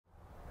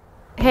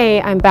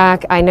Hey, I'm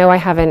back. I know I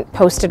haven't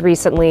posted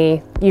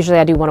recently. Usually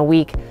I do one a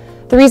week.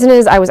 The reason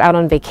is I was out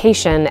on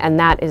vacation, and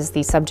that is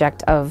the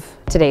subject of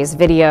today's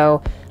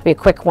video. It'll be a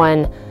quick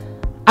one.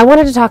 I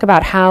wanted to talk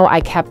about how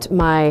I kept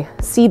my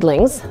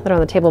seedlings that are on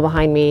the table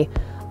behind me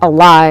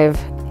alive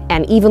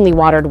and evenly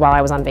watered while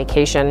I was on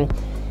vacation.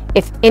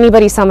 If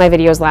anybody saw my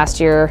videos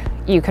last year,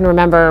 you can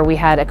remember we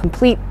had a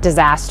complete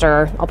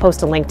disaster. I'll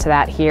post a link to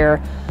that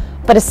here.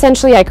 But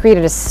essentially I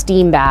created a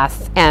steam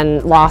bath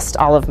and lost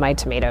all of my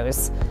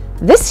tomatoes.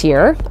 This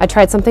year, I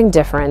tried something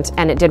different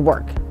and it did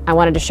work. I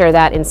wanted to share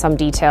that in some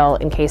detail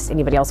in case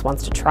anybody else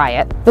wants to try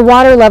it. The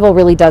water level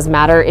really does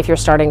matter if you're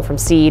starting from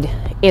seed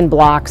in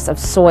blocks of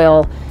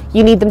soil.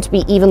 You need them to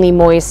be evenly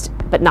moist,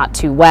 but not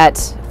too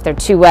wet. If they're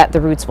too wet, the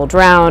roots will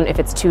drown. If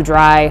it's too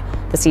dry,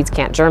 the seeds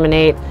can't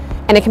germinate.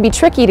 And it can be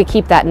tricky to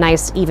keep that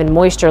nice, even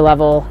moisture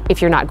level if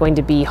you're not going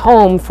to be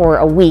home for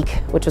a week,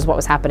 which is what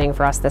was happening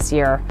for us this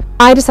year.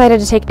 I decided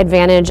to take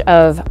advantage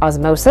of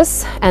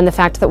osmosis and the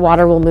fact that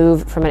water will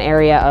move from an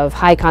area of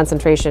high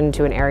concentration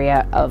to an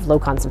area of low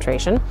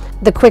concentration.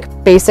 The quick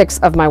basics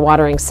of my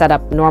watering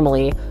setup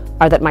normally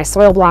are that my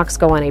soil blocks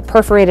go on a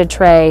perforated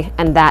tray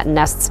and that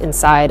nests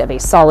inside of a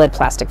solid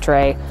plastic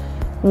tray.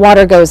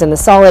 Water goes in the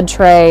solid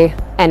tray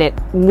and it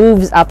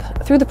moves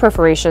up through the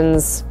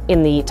perforations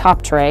in the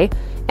top tray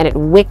and it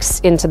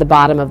wicks into the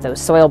bottom of those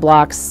soil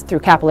blocks through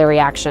capillary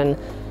action.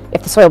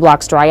 If the soil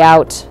blocks dry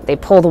out, they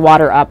pull the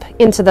water up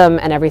into them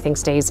and everything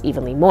stays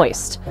evenly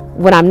moist.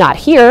 When I'm not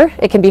here,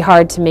 it can be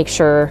hard to make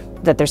sure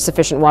that there's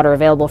sufficient water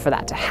available for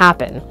that to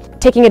happen.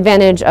 Taking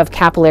advantage of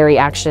capillary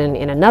action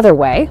in another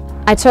way,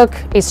 I took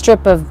a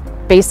strip of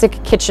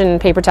basic kitchen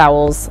paper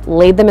towels,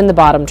 laid them in the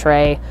bottom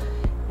tray,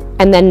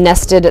 and then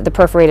nested the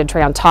perforated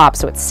tray on top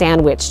so it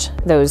sandwiched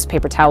those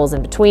paper towels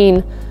in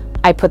between.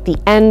 I put the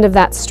end of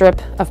that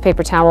strip of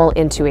paper towel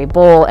into a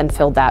bowl and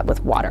filled that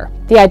with water.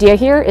 The idea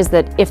here is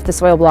that if the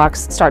soil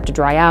blocks start to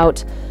dry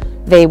out,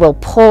 they will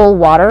pull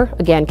water,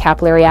 again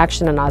capillary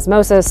action and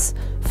osmosis,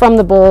 from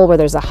the bowl where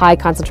there's a high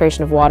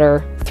concentration of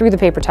water through the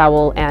paper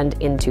towel and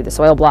into the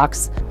soil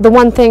blocks. The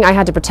one thing I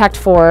had to protect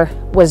for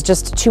was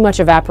just too much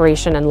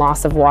evaporation and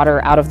loss of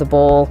water out of the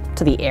bowl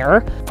to the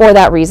air. For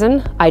that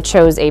reason, I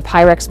chose a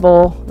Pyrex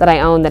bowl that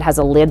I own that has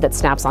a lid that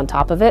snaps on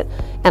top of it,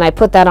 and I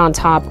put that on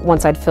top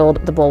once I'd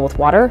filled the bowl with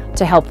water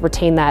to help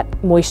retain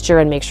that moisture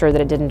and make sure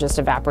that it didn't just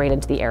evaporate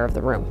into the air of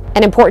the room.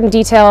 An important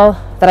detail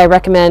that I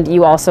recommend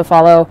you also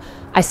follow: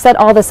 I set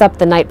all this up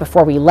the night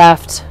before we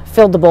left,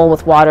 filled the bowl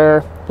with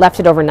water, left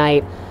it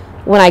overnight.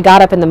 When I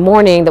got up in the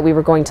morning that we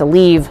were going to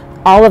leave,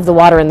 all of the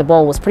water in the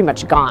bowl was pretty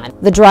much gone.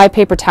 The dry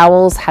paper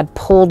towels had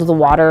pulled the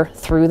water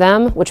through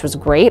them, which was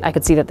great. I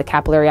could see that the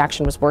capillary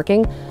action was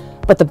working,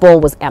 but the bowl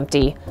was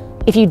empty.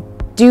 If you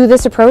do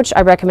this approach,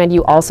 I recommend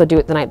you also do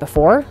it the night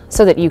before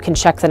so that you can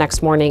check the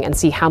next morning and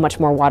see how much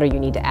more water you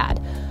need to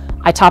add.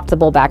 I topped the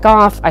bowl back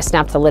off, I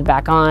snapped the lid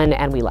back on,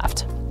 and we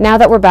left. Now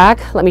that we're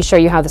back, let me show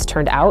you how this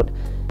turned out.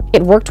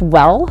 It worked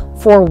well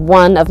for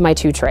one of my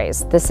two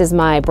trays. This is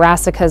my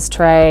brassicas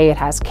tray. It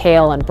has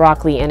kale and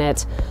broccoli in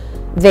it.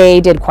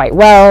 They did quite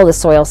well. The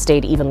soil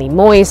stayed evenly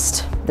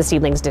moist. The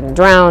seedlings didn't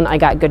drown. I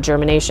got good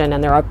germination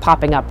and they're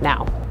popping up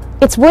now.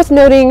 It's worth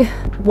noting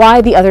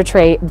why the other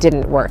tray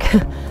didn't work.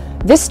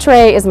 This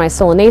tray is my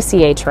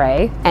Solanaceae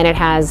tray and it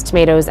has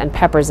tomatoes and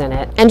peppers in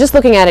it. And just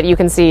looking at it, you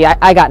can see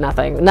I got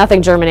nothing.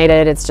 Nothing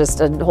germinated. It's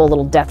just a whole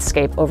little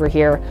deathscape over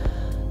here.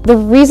 The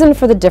reason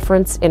for the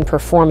difference in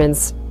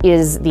performance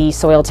is the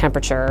soil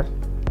temperature.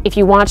 If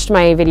you watched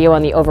my video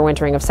on the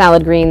overwintering of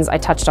salad greens, I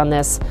touched on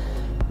this,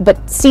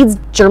 but seeds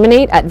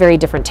germinate at very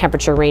different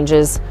temperature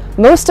ranges.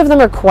 Most of them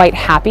are quite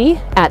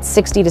happy at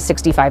 60 to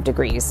 65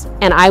 degrees.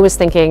 And I was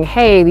thinking,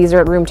 hey, these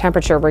are at room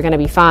temperature, we're gonna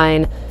be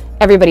fine.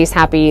 Everybody's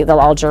happy, they'll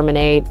all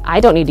germinate.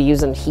 I don't need to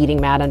use a heating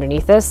mat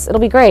underneath this,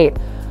 it'll be great.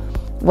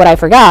 What I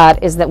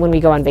forgot is that when we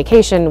go on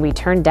vacation, we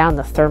turn down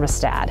the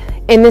thermostat.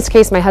 In this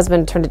case, my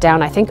husband turned it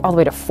down, I think all the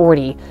way to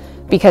 40,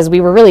 because we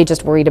were really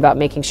just worried about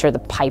making sure the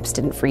pipes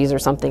didn't freeze or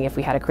something if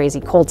we had a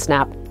crazy cold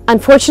snap.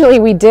 Unfortunately,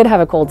 we did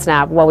have a cold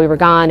snap while we were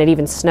gone. It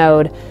even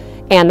snowed,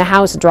 and the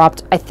house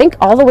dropped, I think,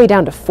 all the way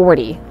down to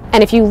 40.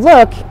 And if you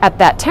look at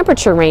that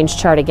temperature range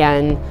chart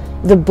again,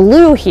 the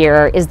blue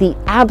here is the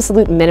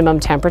absolute minimum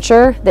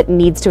temperature that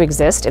needs to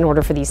exist in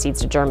order for these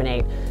seeds to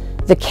germinate.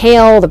 The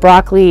kale, the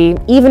broccoli,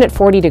 even at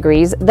 40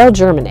 degrees, they'll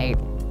germinate.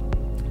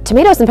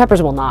 Tomatoes and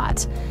peppers will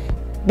not.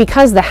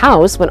 Because the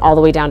house went all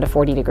the way down to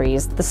 40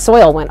 degrees, the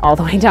soil went all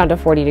the way down to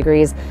 40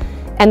 degrees,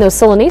 and those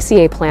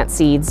Solanaceae plant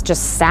seeds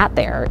just sat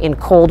there in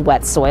cold,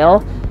 wet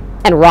soil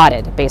and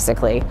rotted,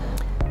 basically.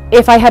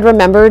 If I had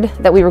remembered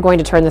that we were going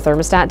to turn the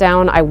thermostat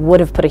down, I would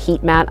have put a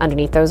heat mat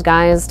underneath those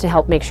guys to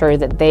help make sure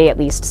that they at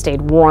least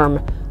stayed warm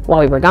while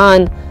we were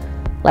gone.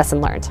 Lesson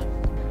learned.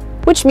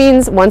 Which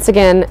means, once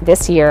again,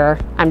 this year,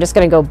 I'm just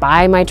gonna go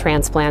buy my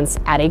transplants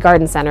at a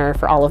garden center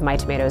for all of my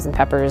tomatoes and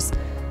peppers,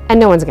 and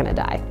no one's gonna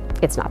die.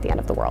 It's not the end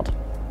of the world.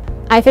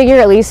 I figure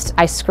at least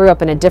I screw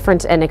up in a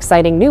different and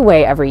exciting new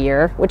way every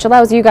year, which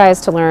allows you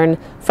guys to learn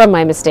from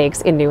my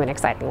mistakes in new and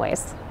exciting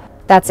ways.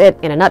 That's it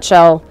in a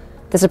nutshell.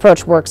 This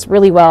approach works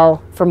really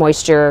well for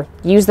moisture.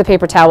 Use the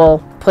paper towel,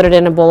 put it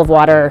in a bowl of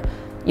water.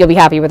 You'll be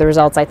happy with the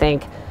results, I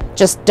think.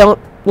 Just don't,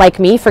 like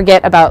me,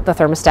 forget about the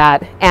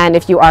thermostat. And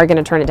if you are going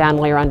to turn it down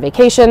while you're on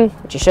vacation,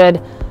 which you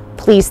should,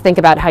 please think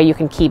about how you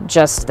can keep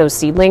just those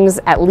seedlings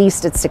at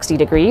least at 60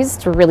 degrees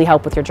to really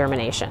help with your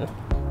germination.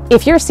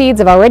 If your seeds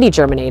have already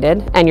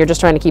germinated and you're just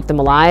trying to keep them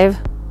alive,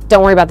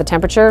 don't worry about the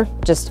temperature.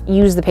 Just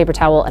use the paper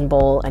towel and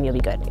bowl and you'll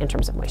be good in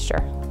terms of moisture.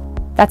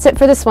 That's it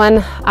for this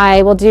one.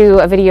 I will do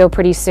a video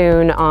pretty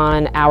soon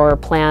on our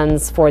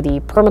plans for the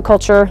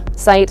permaculture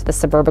site, the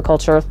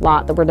suburbiculture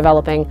lot that we're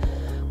developing,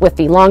 with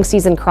the long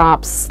season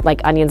crops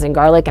like onions and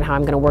garlic and how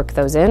I'm going to work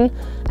those in,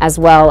 as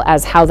well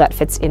as how that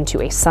fits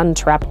into a sun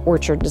trap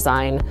orchard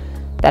design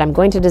that I'm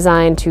going to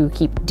design to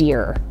keep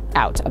deer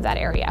out of that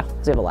area,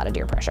 because we have a lot of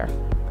deer pressure.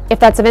 If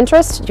that's of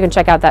interest, you can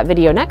check out that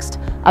video next.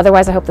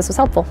 Otherwise, I hope this was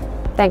helpful.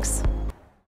 Thanks.